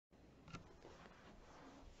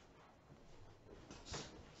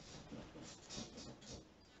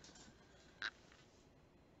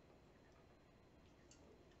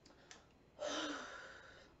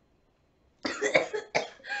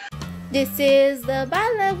This is the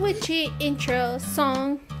VioletWitchy intro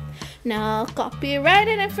song. No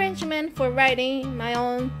copyrighted infringement for writing my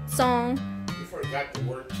own song. You forgot the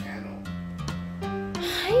word channel.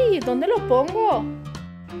 Ay, ¿dónde lo pongo?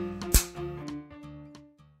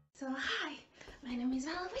 So hi, my name is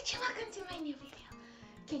VioletWitchy. Welcome to my new video.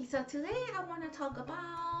 Okay, so today I want to talk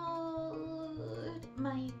about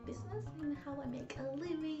my business and how I make a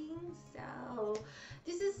living. So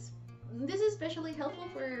this is especially helpful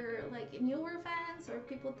for like newer fans or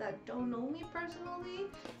people that don't know me personally.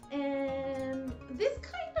 And this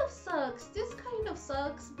kind of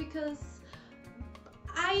sucks because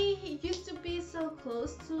I used to be so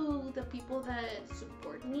close to the people that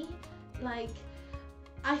support me. Like,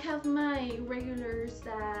 I have my regulars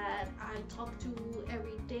that I talk to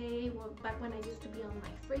every day. Well, back when I used to be on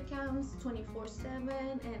my free cams 24/7,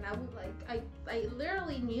 and I would I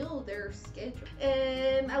literally knew their schedule,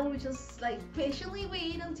 and I would just like patiently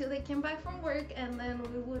wait until they came back from work, and then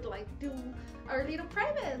we would like do our little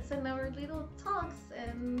privates and our little talks,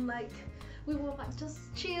 and like we would like just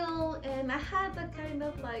chill. And I had that kind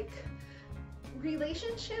of like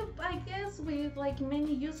relationship, I guess, with like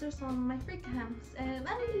many users on my free cams, and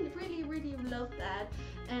I really love that.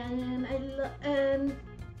 And and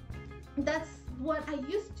that's what I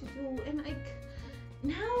used to do. And like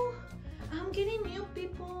now I'm getting new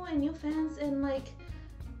people and new fans, and like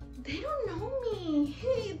they don't know me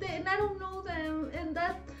and I don't know them, and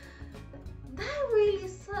that really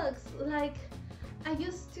sucks. Like, I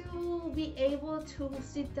used to be able to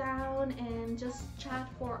sit down and just chat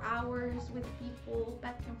for hours with people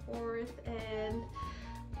back and forth, and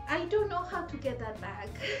I don't know how to get that back.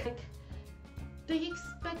 Like, do you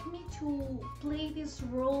expect me to play this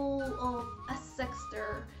role of a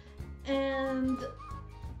sexter? And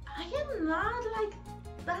I am not like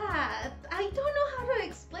that. I don't know how to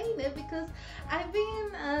explain it, because I've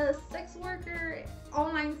been a sex worker,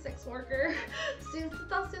 online sex worker, since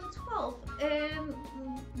 2012, and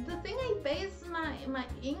the thing I base my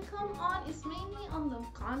income on is mainly on the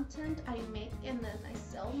content I make, and then I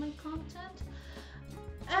sell my content.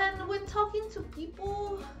 And when talking to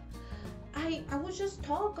people, I would just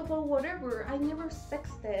talk about whatever. I never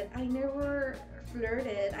sexted, I never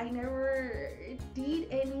flirted, I never did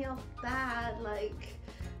any of that. Like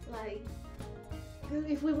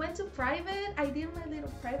if we went to private, I did my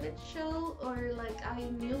little private show, or like I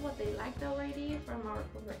knew what they liked already from our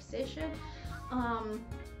conversation,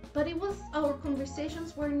 but our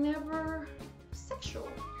conversations were never sexual.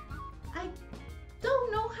 I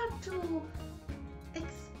don't know how to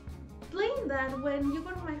explain that. When you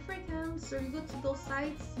go to my free cams or you go to those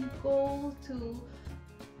sites, you go to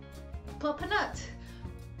pop a nut,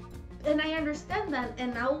 and I understand that,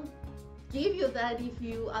 and I'll give you that if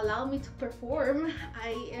you allow me to perform.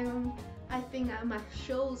 I think my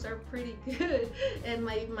shows are pretty good, and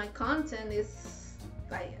my content is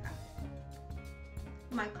like,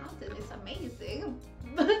 my content is amazing.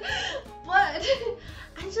 but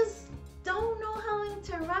I just don't know how to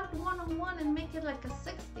interact one-on-one and make it like a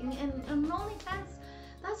sex thing. And on OnlyFans,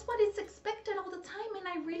 that's what is expected all the time, and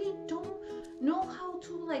I really don't know how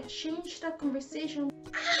to like change that conversation.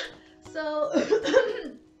 So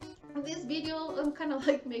this video, I'm kind of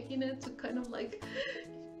like making it to kind of like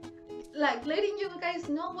letting you guys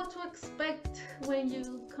know what to expect when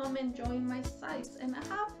you come and join my sites. And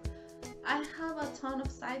I have a ton of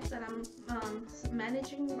sites that I'm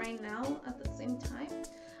managing right now at the same time.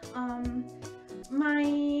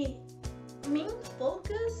 My main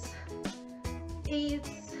focus is,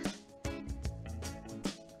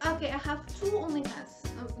 okay, I have two OnlyFans.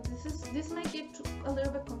 This might get a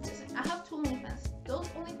little bit confusing. I have two OnlyFans. Those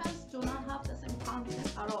OnlyFans do not have the same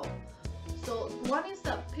content at all. So one is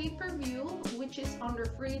the pay-per-view, which is under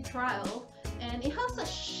free trial, and it has a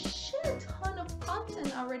shit ton of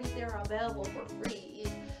content already there available for free.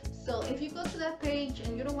 So if you go to that page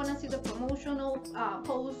and you don't want to see the promotional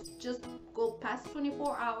post, just go past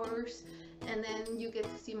 24 hours and then you get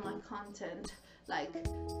to see my content. Like,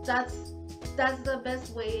 that's the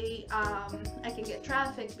best way I can get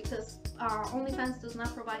traffic, because OnlyFans does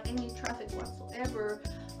not provide any traffic whatsoever,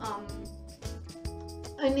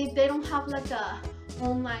 and they don't have like a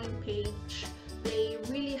online page. They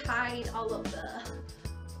really hide all of the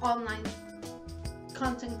online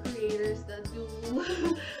content creators that do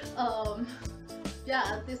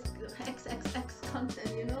yeah, this XXX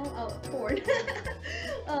content, you know, porn.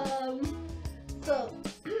 So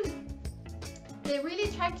they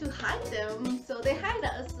really try to hide them, so they hide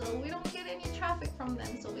us, so we don't get any traffic from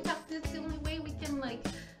them. So we have this, the only way we can like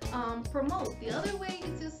promote. The other way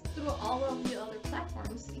is just through all of the other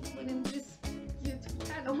platforms, including this YouTube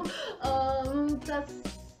channel. That's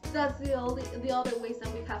that's the other ways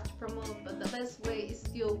that we have to promote, but the best way is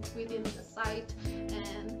still within the site.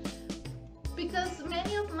 And because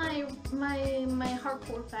many of my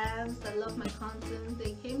hardcore fans that love my content,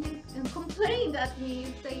 they came and complained at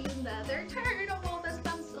me saying that they're tired of all this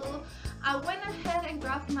spam. So I went ahead and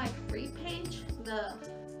grabbed my free page, the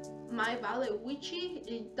My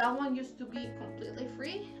VioletWitchy. That one used to be completely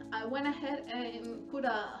free. I went ahead and put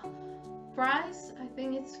a price. I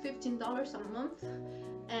think it's $15 a month,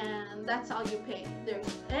 and that's all you pay. There's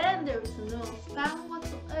no spam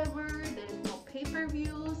whatsoever. There's no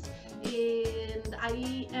pay-per-views, and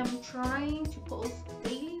I am trying to post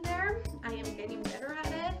daily there. I am getting better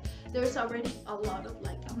at it. There's already a lot of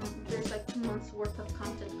there's like 2 months worth of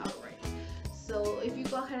content already. So if you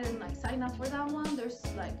go ahead and like sign up for that one, there's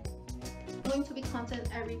like going to be content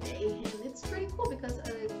every day, and it's pretty cool because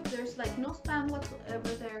there's like no spam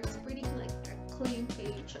whatsoever there. It's pretty like a clean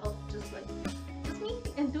page of just me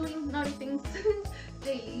and doing naughty things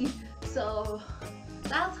daily. So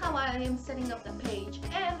that's how I am setting up the page.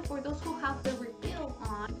 And for those who have the reveal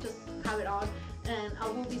on, just have it on, and I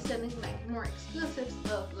will be sending like more exclusives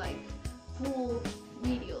of like full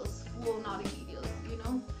videos, full naughty videos, you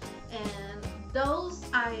know. And those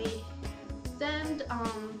I send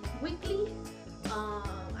weekly.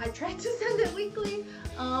 I try to send it weekly,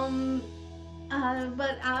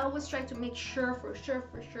 but I always try to make sure for sure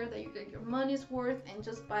that you get your money's worth, and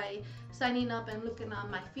just by signing up and looking on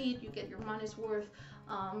my feed, you get your money's worth.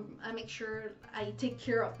 I make sure I take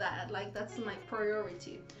care of that, like that's my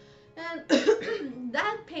priority. And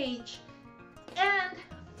that page and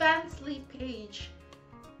Fansly page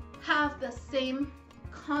have the same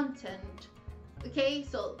content. Okay,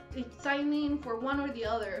 so it's signing for one or the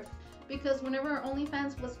other, because whenever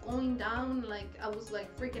OnlyFans was going down, like I was like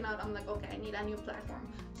freaking out. I'm like, okay, I need a new platform.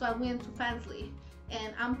 So I went to Fansly,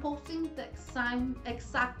 and I'm posting the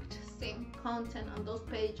exact same content on those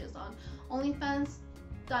pages on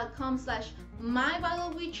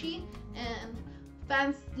onlyfans.com/myVioletWitchy and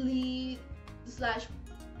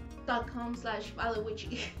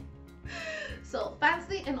fansly.com/VioletWitchy. So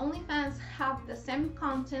Fansly and OnlyFans have the same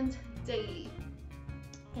content daily,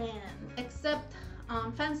 and except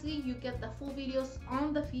on Fansly you get the full videos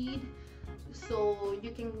on the feed, so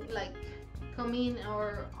you can like come in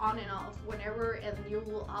or on and off whenever, and you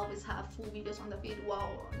will always have full videos on the feed.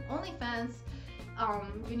 While on OnlyFans,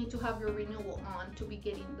 you need to have your renewal on to be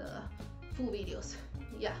getting the full videos.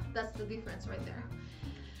 Yeah, that's the difference right there.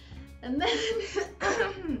 And then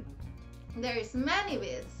there's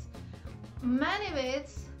Manibits.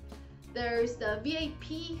 There's the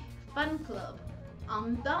VIP fan club.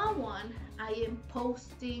 On that one, I am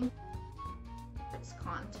posting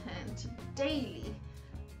content daily,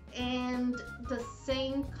 and the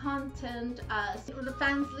same content as the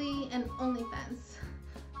Fansly and OnlyFans.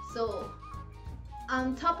 So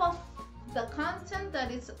on top of the content that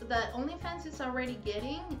OnlyFans is already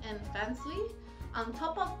getting and Fansly, on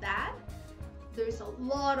top of that, there's a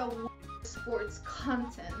lot of sports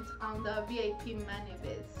content on the VIP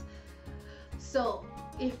Manibits. So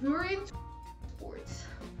if you're into sports,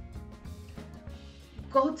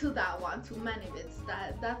 go to that one, to Manibits.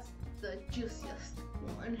 That's the juiciest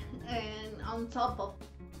one. And on top of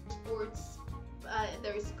sports,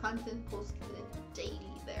 there is content posted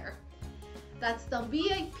daily there. That's the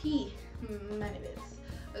VIP Manibits.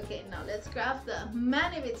 Okay, now let's grab the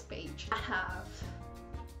Manibits page. I have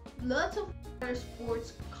lots of other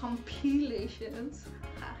sports compilations.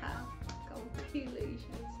 Compilations.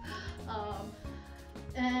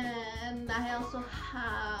 And I also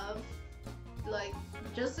have like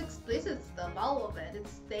just explicit stuff. All of it,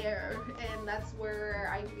 it's there, and that's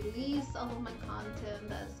where I release all of my content.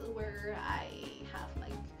 That's where I have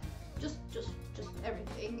like just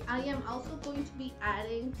everything. I am also going to be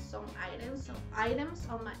adding some items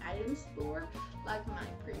on my item store, like my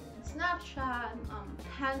premium Snapchat,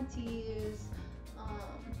 panties,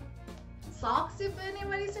 socks if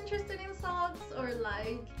anybody's interested in socks, or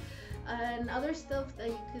like and other stuff that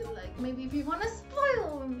you could like, maybe if you want to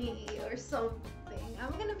spoil me or something.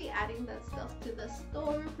 I'm gonna be adding that stuff to the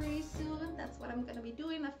store pretty soon. That's what I'm gonna be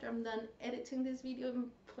doing after I'm done editing this video and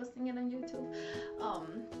posting it on YouTube.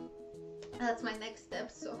 That's my next step.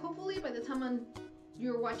 So hopefully by the time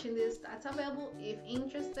you're watching this, that's available. If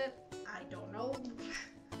interested, I don't know.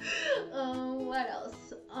 What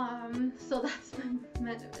else? So that's my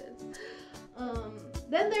methods.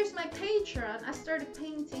 Then there's my Patreon. I started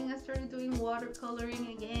painting. I started doing watercoloring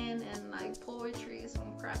again, and like poetry,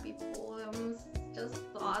 some crappy poems, just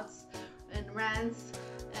thoughts and rants.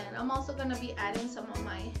 And I'm also gonna be adding some of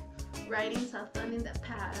my writings I've done in the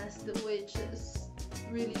past, which is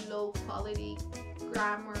really low quality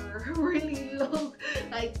grammar really low.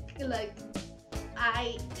 Like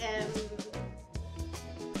I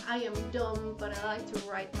am dumb, but I like to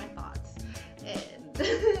write my thoughts, and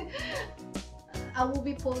I will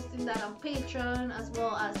be posting that on Patreon, as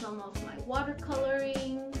well as some of my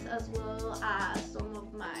watercolorings, as well as some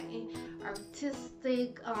of my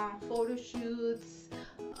artistic photo shoots.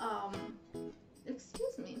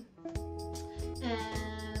 Excuse me,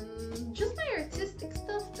 and just my artistic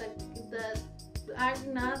stuff that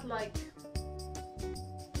I'm not like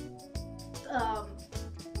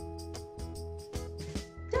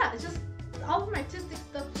yeah, it's just all of my artistic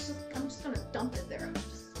stuff. I'm just gonna dump it there.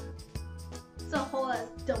 It's a whole ass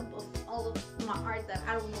dump of all of my art that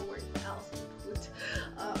I don't know where else to put.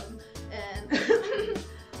 And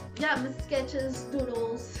yeah, my sketches,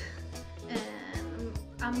 doodles, and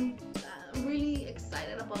I'm really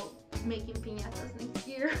excited about making piñatas next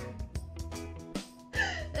year.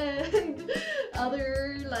 And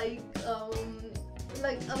other like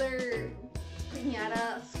other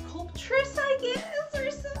piñata sculptures, I guess, or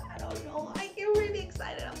so, I don't know. I get really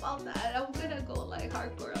excited about that. I'm gonna go like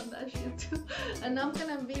hardcore on that shit too, and I'm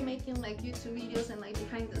gonna be making like YouTube videos and like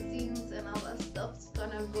behind the scenes and all that stuff's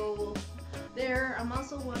gonna go there. I'm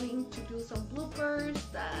also wanting to do some bloopers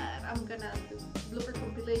that I'm gonna do, blooper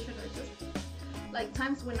compilation, or just like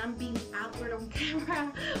times when I'm being awkward on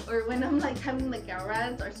camera, or when I'm like having like a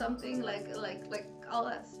rant or something, like all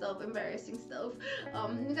that stuff, embarrassing stuff.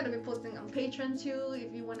 I'm gonna be posting on Patreon too.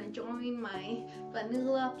 If you want to join my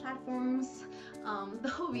vanilla platforms,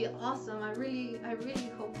 that would be awesome. I really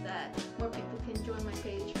hope that more people can join my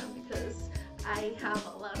Patreon, because I have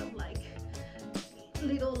a lot of like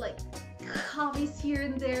little like hobbies here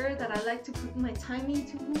and there that I like to put my time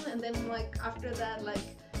into, and then like after that,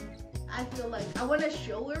 like I feel like I want to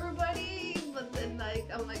show everybody, but then like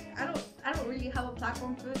I'm like I don't really have a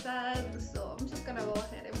platform for that, so I'm just gonna go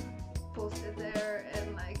ahead and post it there,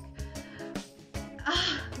 and like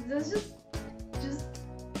there's just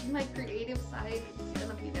my creative side is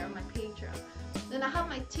gonna be there on my Patreon. Then I have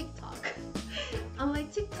my TikTok. On my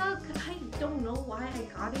TikTok, I don't know why I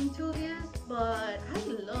got into this, but I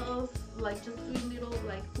love like just doing little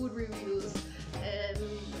like food reviews and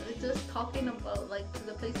just talking about like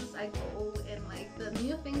the places I go and like the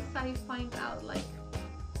new things I find out, like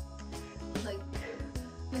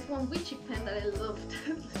this one witchy pen that I loved.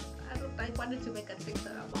 I wanted to make a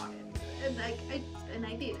TikTok about it, and like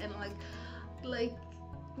I did, and like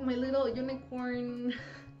my little unicorn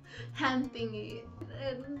hand thingy,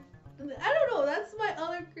 and I don't know, that's my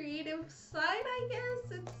other creative side, I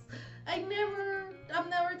guess. I'm never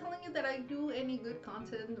telling you that I do any good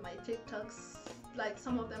content. My TikToks, like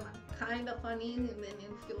some of them are kind of funny, and then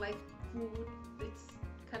if you like food, it's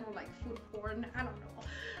kind of like food porn, I don't know.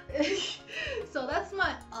 So that's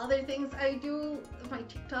my other things I do, my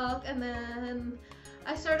TikTok, and then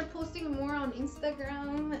I started posting more on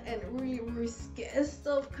Instagram and really risque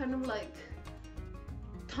stuff, kind of like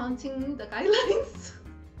taunting the guidelines.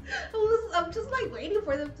 I'm just like waiting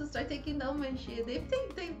for them to start taking down my shit.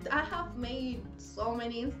 I have made so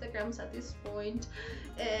many Instagrams at this point,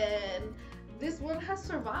 and this one has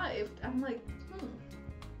survived. I'm like,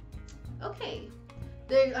 okay.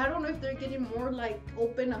 I don't know if they're getting more like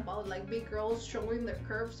open about like big girls showing their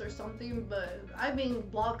curves or something, but I've been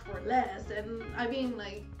blocked for less, and I've been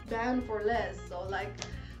like banned for less. So like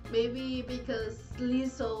maybe because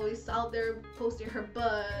Lizzo is out there posting her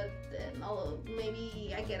butt, and all,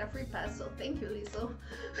 maybe I get a free pass. So thank you, Lizzo.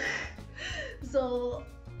 So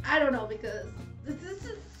I don't know, because this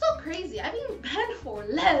is so crazy. I've been banned for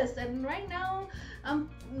less, and right now I'm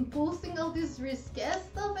posting all this risque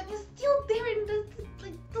stuff, and it's still there, and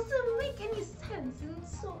doesn't make any sense. And I'm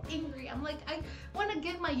so angry. I'm like, I want to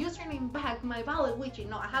get my username back, my VioletWitchy.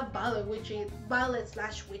 No, I have VioletWitchy,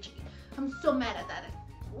 Violet/Witchy. I'm so mad at that.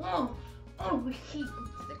 We hate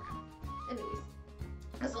Instagram. Anyways,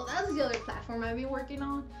 so that's the other platform I've been working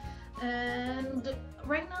on, and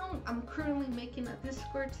right now I'm currently making a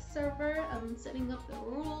Discord server. I'm setting up the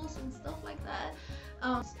rules and stuff like that,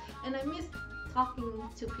 and I miss talking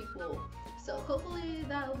to people, so hopefully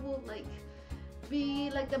that will like be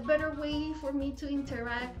like a better way for me to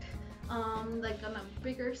interact, like on a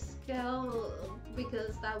bigger scale,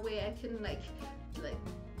 because that way I can like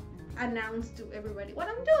announce to everybody what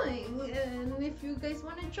I'm doing. And if you guys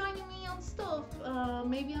want to join me on stuff,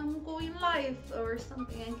 maybe I'm going live or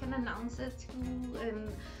something, I can announce it too, and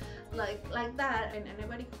like that, and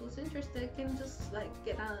anybody who's interested can just like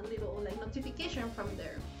get a little like notification from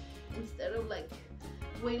there, instead of like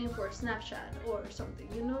waiting for a Snapchat or something,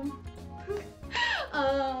 you know.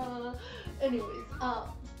 Anyways,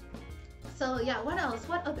 So yeah, what else?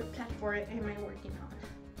 What other platform am I working on?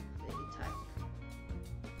 Let me type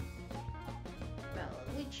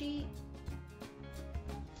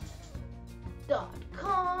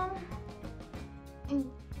VioletWitchy.com and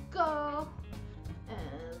go,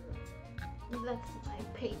 and that's my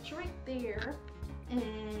page right there. And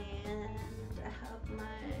I have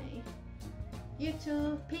my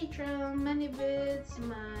YouTube, Patreon, ManyVids,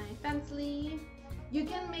 my Fansly. You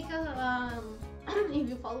can make a if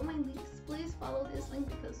you follow my links, please follow this link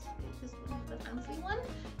because it is the fancy one.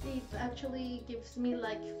 It actually gives me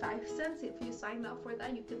like 5 cents. If you sign up for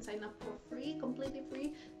that, you can sign up for free, completely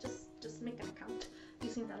free. Just make an account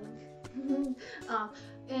using that link.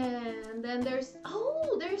 And then there's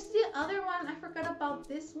the other one. I forgot about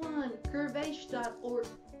this one. Curvage.org.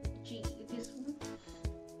 This one.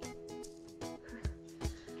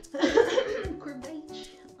 Curvage.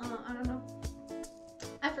 I don't know.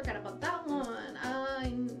 I forgot about that one.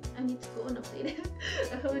 I need to go and update it.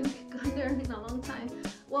 I haven't gone there in a long time.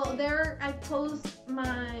 Well, there I post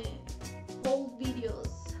my old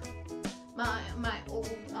videos, my old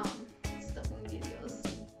stuffing videos.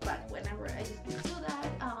 But whenever I used to do that,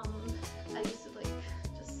 I used to like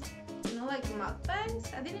just like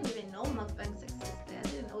mukbangs. I didn't even know mukbangs existed. I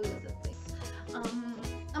didn't know it was a thing.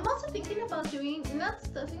 I'm also thinking about doing not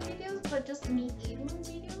stuffing videos, but just me eating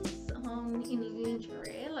videos. In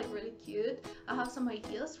lingerie, like really cute. I have some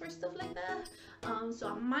ideas for stuff like that. So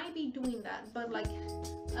I might be doing that, but like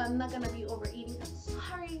I'm not gonna be overeating. I'm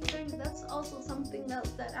sorry, guys. That's also something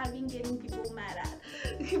else that I've been getting people mad at.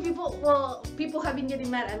 People have been getting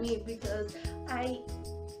mad at me because I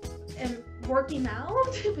am working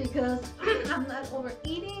out because I'm not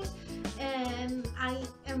overeating, and I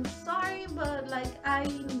am sorry, but like I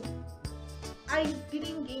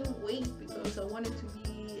didn't gain weight because I wanted to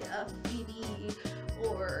be a feedie,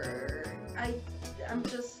 or I'm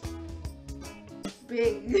just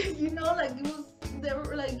big. Like they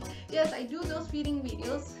were like, yes, I do those feeding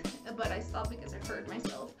videos, but I stopped because I hurt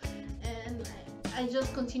myself, and I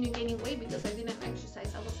just continued gaining weight because I didn't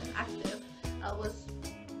exercise. I wasn't active. I was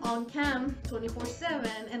on cam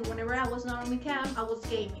 24/7, and whenever I was not on the cam, I was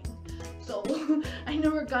gaming. So I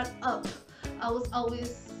never got up. I was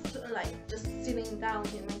always like just sitting down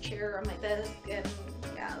in my chair on my desk, and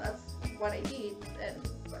yeah, that's what I did. And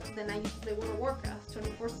then I used to play World of Warcraft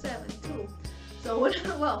 24/7 too. So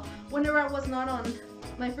whenever I was not on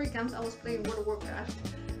my free camps, I was playing World of Warcraft.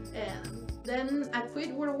 And then I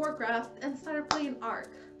quit World of Warcraft and started playing Ark.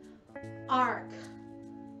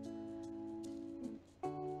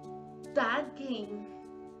 That game,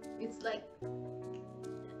 it's like,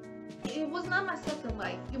 it was not my second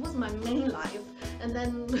life, it was my main life, and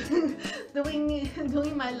then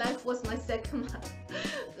doing my life was my second life.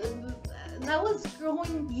 That was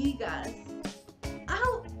growing gigas.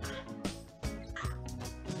 Ow!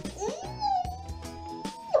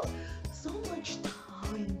 So much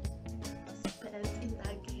time spent in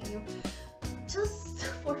that game just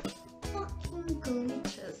for fucking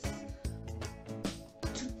glitches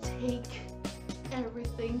to take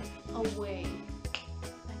everything away.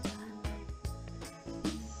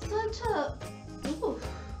 Such a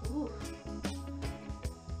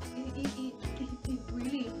it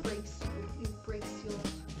really breaks you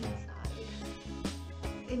inside,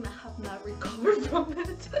 and I have not recovered from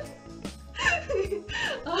it.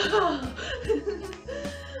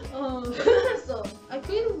 So I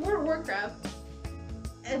quit World of Warcraft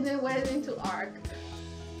and then went into Ark.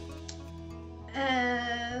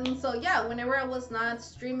 And so yeah, whenever I was not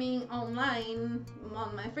streaming online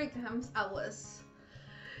on my free camps, I was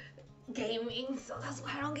gaming. So that's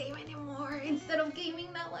why I don't game anymore. Instead of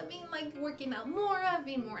gaming now, I've been like working out more, I've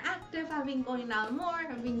been more active, I've been going out more,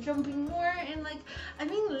 I've been jumping more, and like I've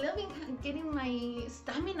been loving getting my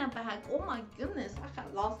stamina back. Oh my goodness, I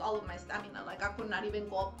had lost all of my stamina. Like I could not even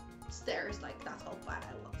go upstairs. Like that's how bad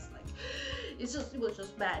I was. Like it was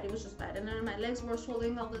just bad. And then my legs were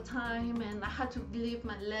swelling all the time, and I had to leave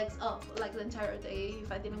my legs up like the entire day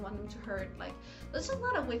if I didn't want them to hurt. Like that's just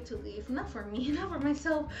not a way to live, not for me, not for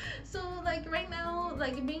myself. So like right now,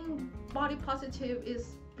 like being body positive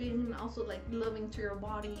is being also like loving to your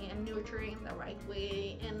body and nurturing the right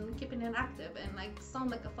way and keeping it active. And like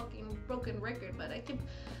sound like a fucking broken record, but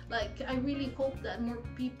I really hope that more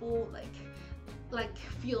people like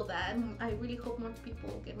feel that. I really hope more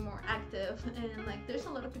people get more active. And like there's a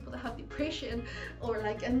lot of people that have depression or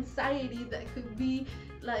like anxiety that could be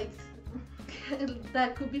like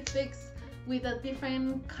that could be fixed with a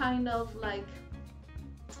different kind of like,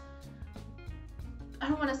 I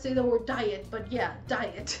don't want to say the word diet, but yeah,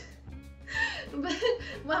 diet. But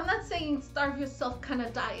well, I'm not saying starve yourself kind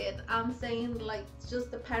of diet. I'm saying like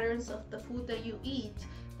just the patterns of the food that you eat.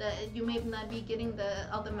 That you may not be getting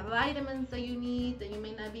all the vitamins that you need. That you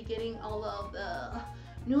may not be getting all of the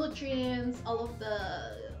nutrients, all of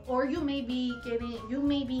the, or you may be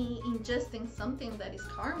ingesting something that is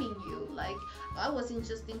harming you. Like I was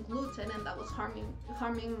ingesting gluten, and that was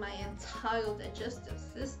harming my entire digestive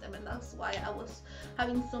system, and that's why I was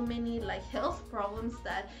having so many like health problems.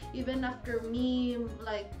 That even after me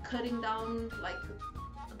like cutting down like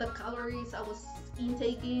the calories I was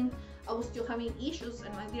intaking, I was still having issues,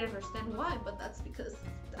 and I didn't understand why. But that's because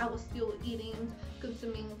I was still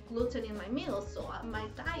consuming gluten in my meals. So my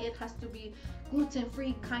diet has to be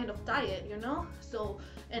gluten-free kind of diet, you know. So,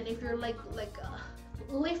 and if you're like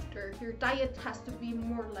a lifter, your diet has to be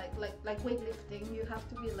more like weightlifting. You have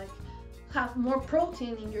to be like have more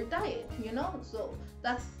protein in your diet, you know. So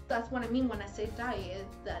that's what I mean when I say diet.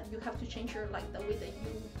 That you have to change your like the way that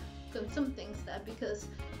you consume things, that because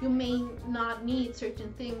you may not need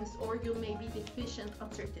certain things, or you may be deficient on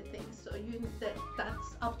certain things. So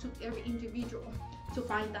that's up to every individual to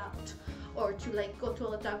find out, or to like go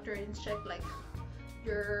to a doctor and check like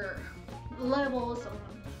your levels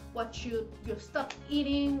on what you stop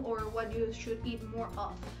eating, or what you should eat more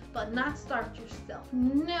of. But not starve yourself.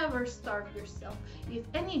 Never starve yourself. If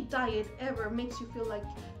any diet ever makes you feel like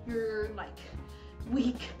you're like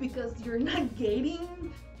weak because you're not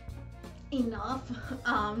getting enough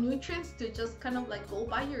nutrients to just kind of like go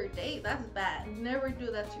by your day, that's bad. Never do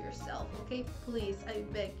that to yourself, okay? Please, I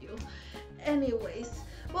beg you. Anyways,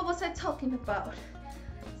 what was I talking about?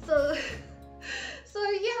 So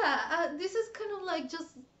yeah, this is kind of like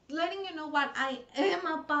just letting you know what I am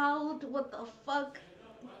about, what the fuck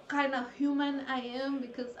kind of human I am,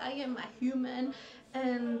 because I am a human.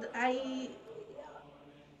 And I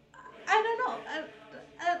don't know.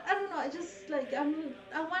 I don't know. I just like I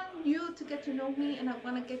want you to get to know me, and I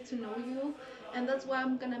want to get to know you, and that's why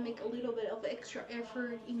I'm gonna make a little bit of extra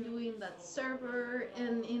effort in doing that server,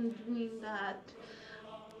 and in doing that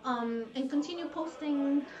and continue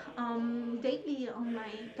posting daily on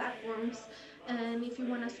my platforms. And if you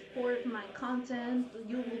want to support my content,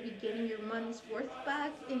 you will be getting your money's worth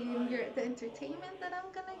back in the entertainment that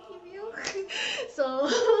I'm gonna give you. So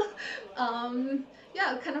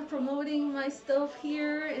yeah, kind of promoting my stuff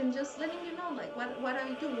here, and just letting you know like what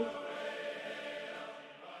I do.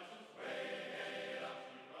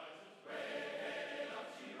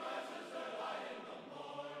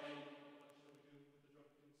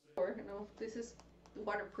 Or this is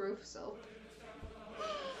waterproof, so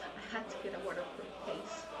I had to get a waterproof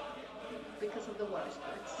case because of the water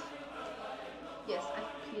sports. Yes, I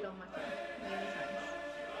peed on my phone many times.